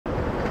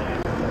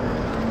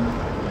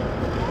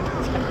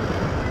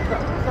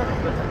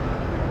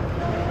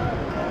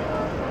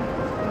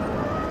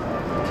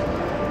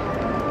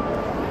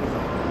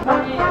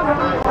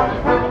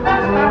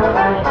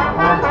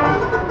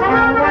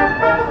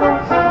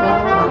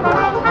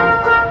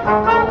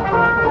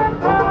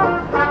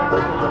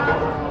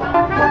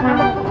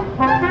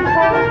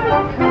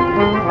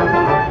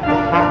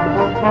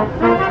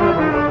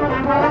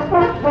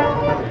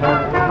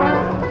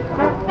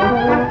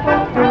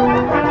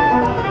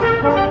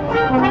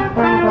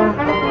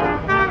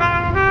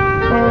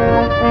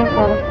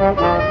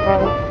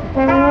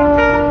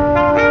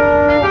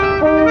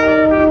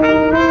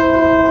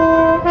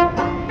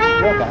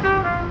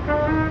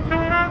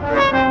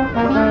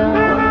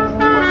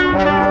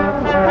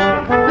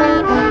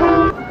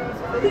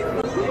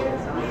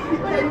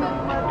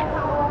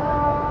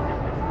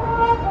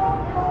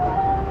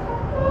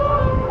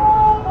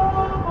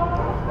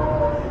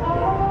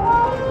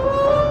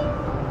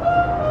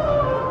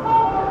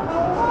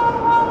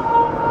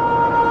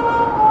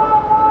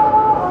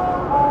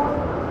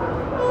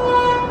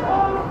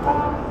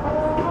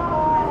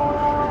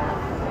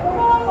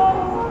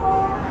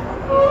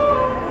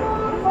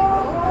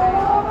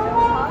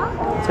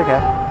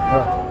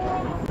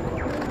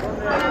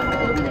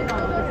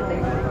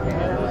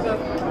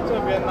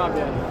Now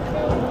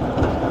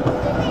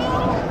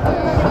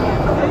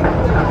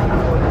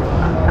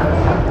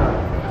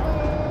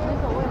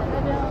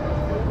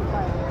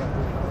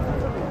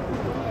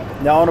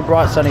on a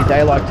bright sunny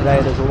day like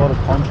today, there's a lot of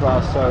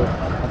contrast, so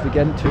I'm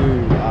forgetting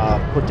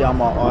to put down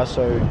my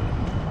ISO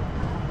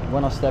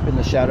when I step in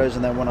the shadows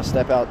and then when I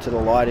step out to the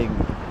lighting,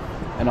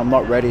 and I'm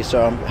not ready,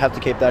 so I have to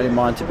keep that in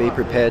mind to be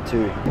prepared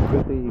to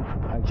quickly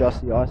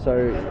adjust the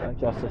ISO,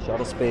 adjust the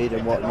shutter speed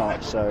and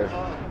whatnot. So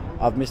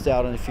I've missed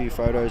out on a few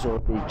photos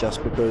already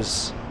just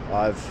because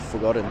I've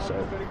forgotten, so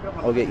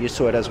I'll get used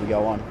to it as we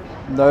go on.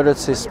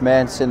 Notice this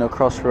man sitting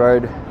across the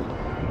road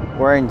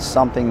wearing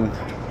something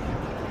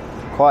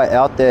quite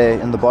out there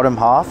in the bottom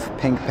half,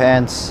 pink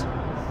pants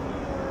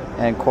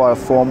and quite a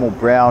formal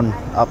brown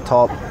up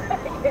top.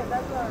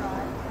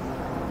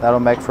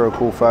 That'll make for a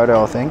cool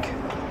photo, I think.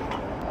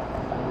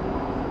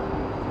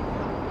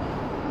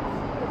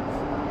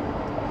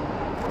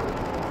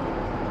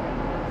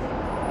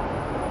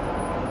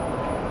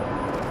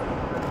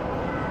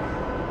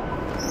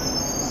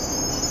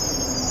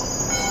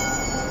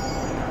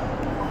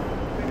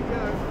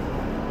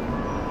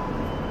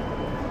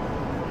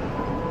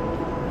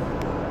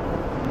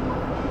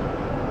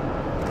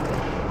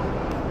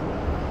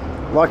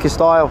 Like your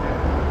style.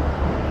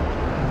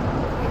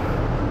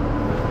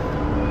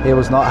 He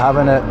was not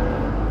having it.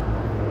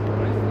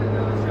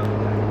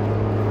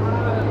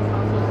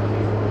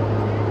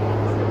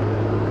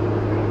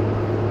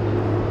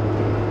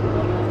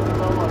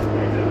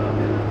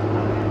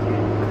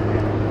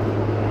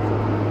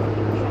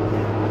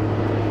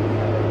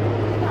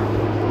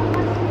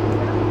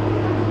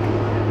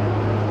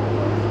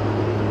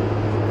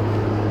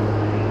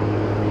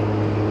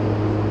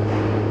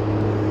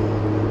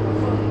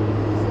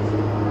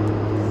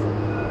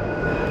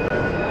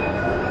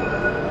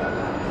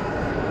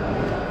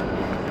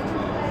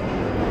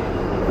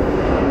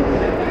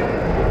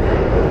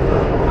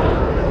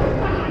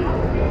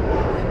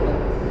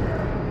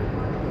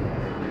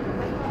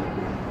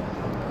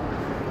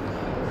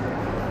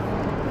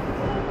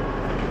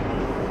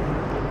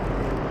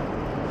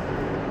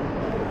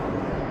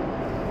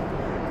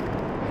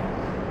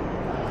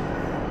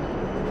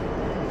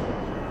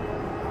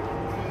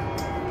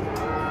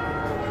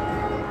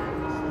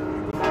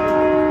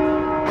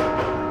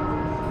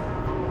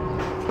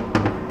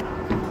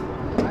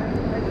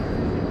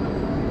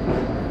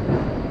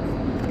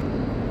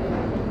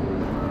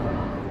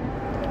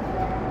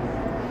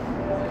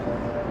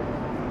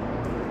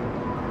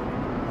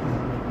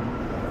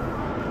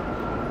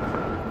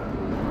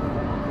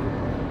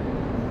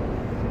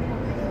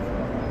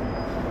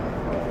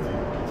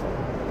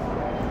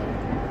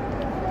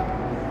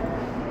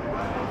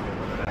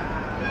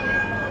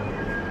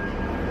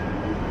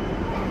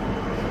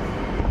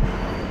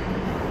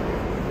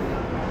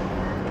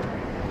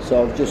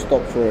 So I've just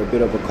stopped for a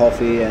bit of a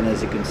coffee, and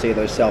as you can see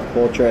those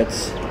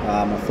self-portraits,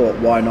 I thought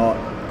why not,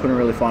 couldn't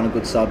really find a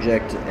good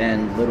subject,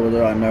 and little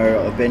did I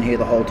know I've been here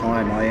the whole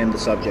time, I am the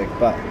subject.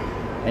 But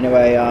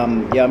anyway,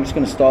 yeah, I'm just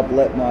going to stop,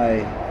 let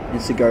my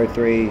Instago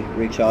 3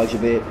 recharge a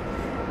bit,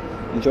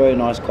 enjoy a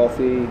nice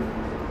coffee,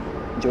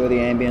 enjoy the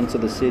ambience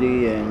of the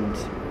city, and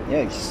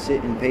yeah, just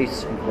sit in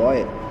peace and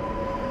quiet.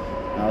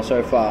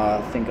 So far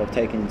I think I've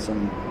taken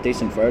some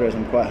decent photos.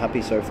 I'm quite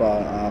happy so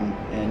far,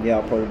 and yeah,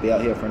 I'll probably be out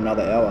here for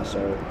another hour,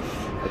 so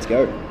let's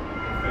go.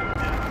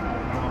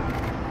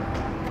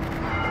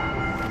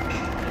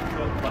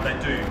 What they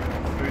do,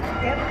 food.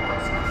 Yep.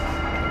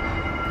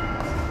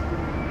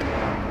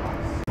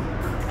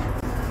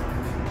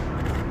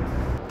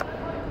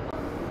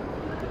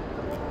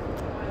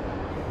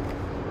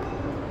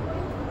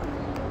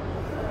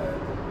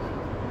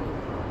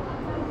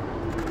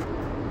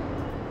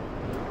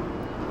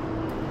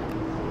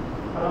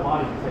 I don't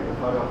mind if you take a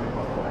photo of me,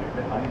 by the way.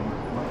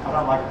 I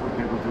don't like when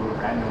people do a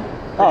random.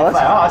 Oh, that's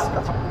fine.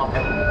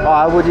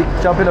 would you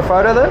jump in a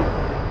photo then?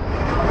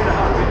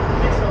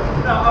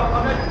 No,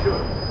 I'm happy to do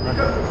it. You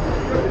go to the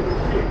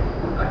queue.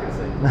 I can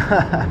see.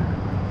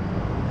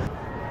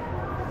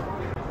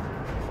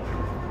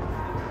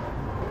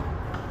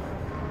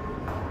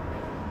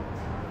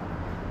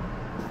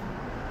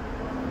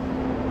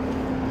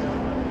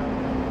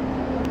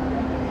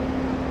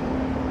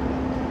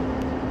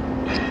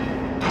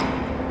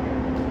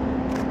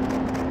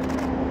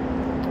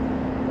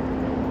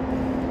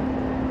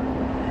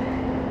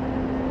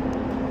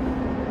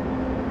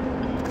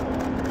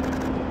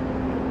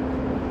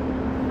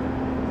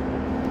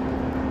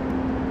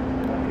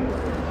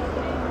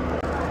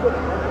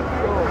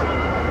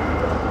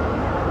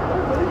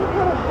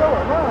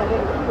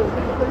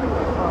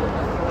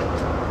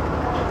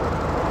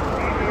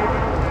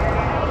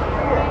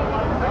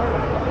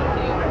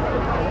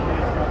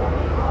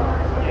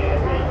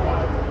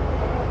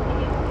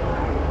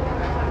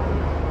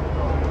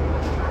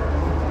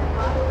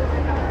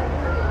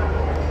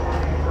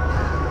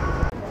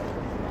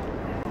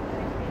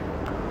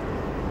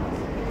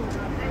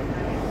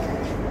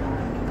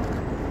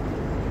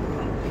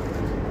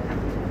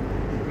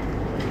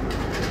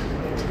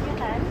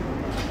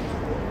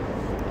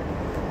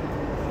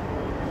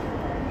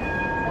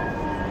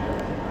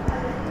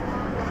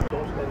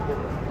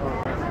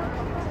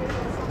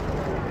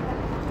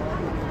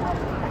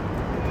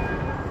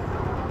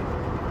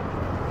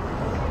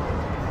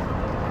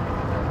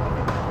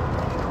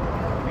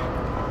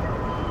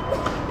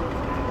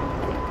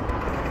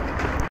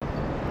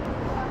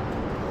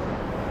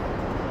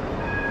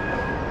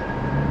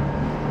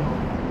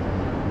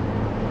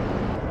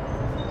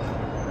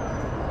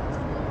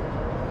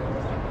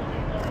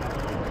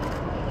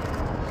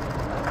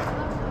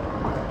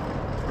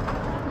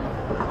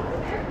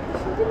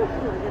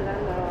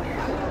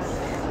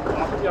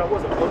 I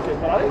wasn't looking,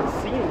 but I didn't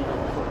see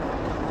any.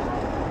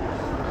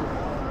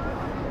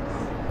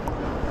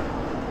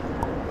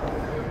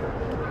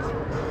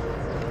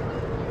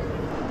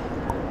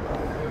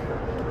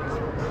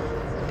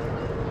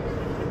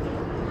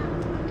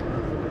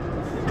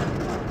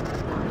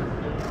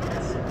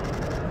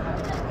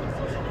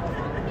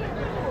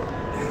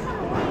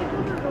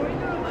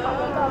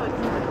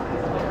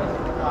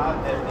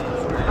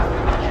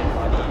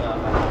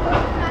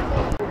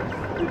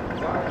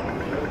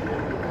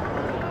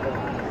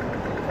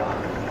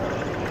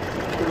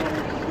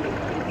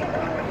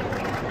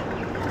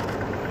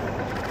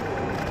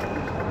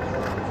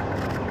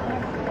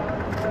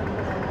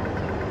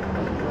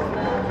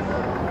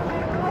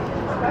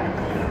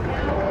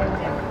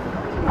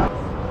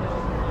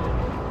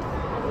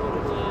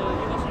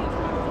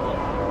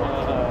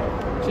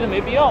 진짜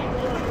맵이야.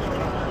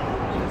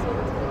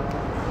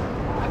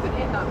 I could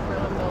eat that for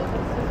them though.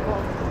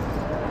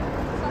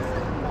 That's so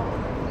cool.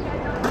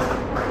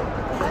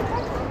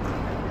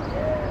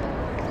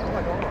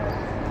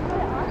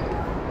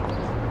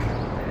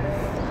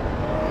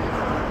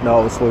 No,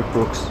 it was Luke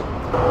Brooks.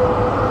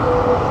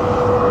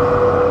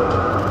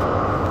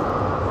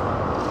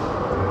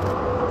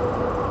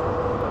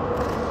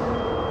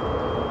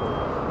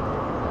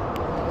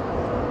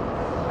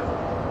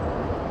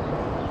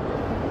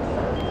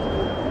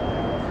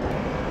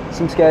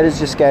 Some skaters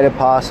just skated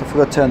past. I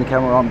forgot to turn the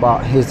camera on,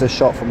 but here's the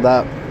shot from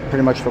that,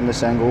 pretty much from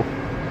this angle.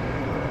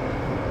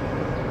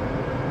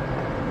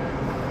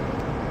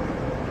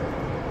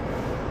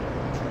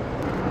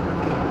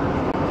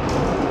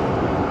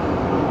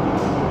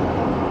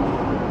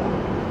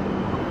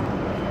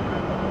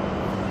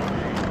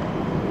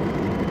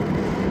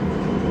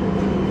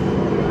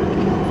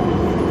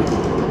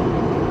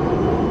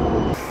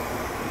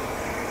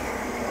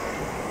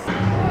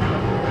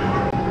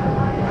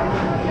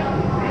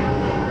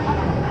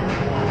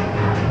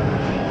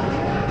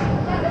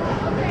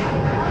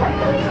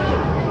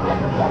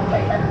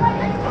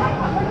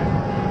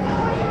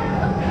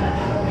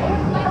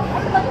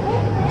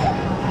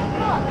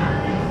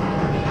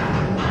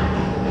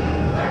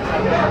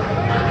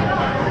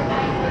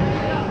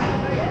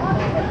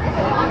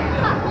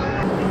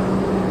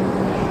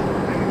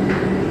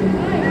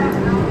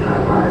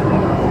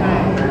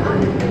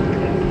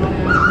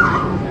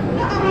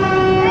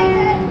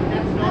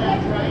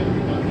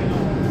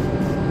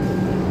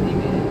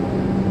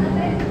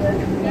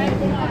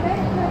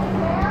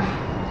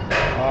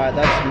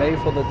 That's me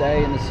for the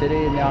day in the city,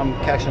 and now I'm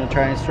catching a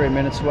train. It's 3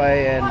 minutes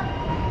away and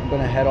I'm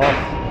gonna head off.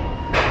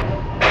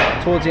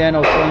 Towards the end I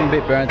was feeling a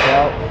bit burnt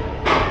out.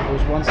 There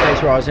was one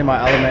stage where I was in my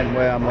element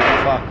where I'm like,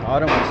 fuck, I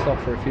don't want to stop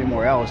for a few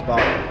more hours,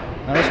 but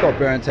I just got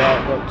burnt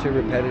out, got too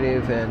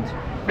repetitive, and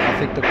I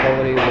think the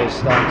quality was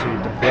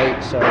starting to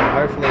deplete, so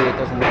hopefully it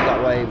doesn't look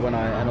that way when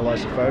I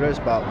analyze the photos,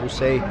 but we'll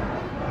see.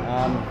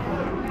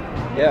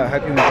 Yeah, I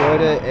hope you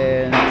enjoyed it,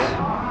 and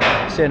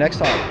see you next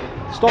time.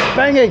 Stop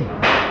banging!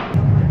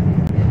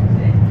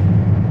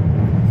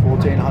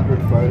 1400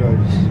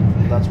 photos.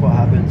 That's what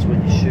happens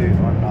when you shoot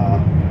on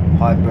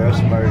high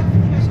burst mode.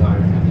 So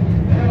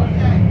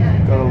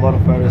got a lot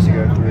of photos to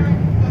go through.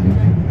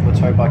 Let's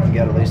hope I can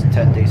get at least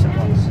 10 decent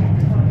ones.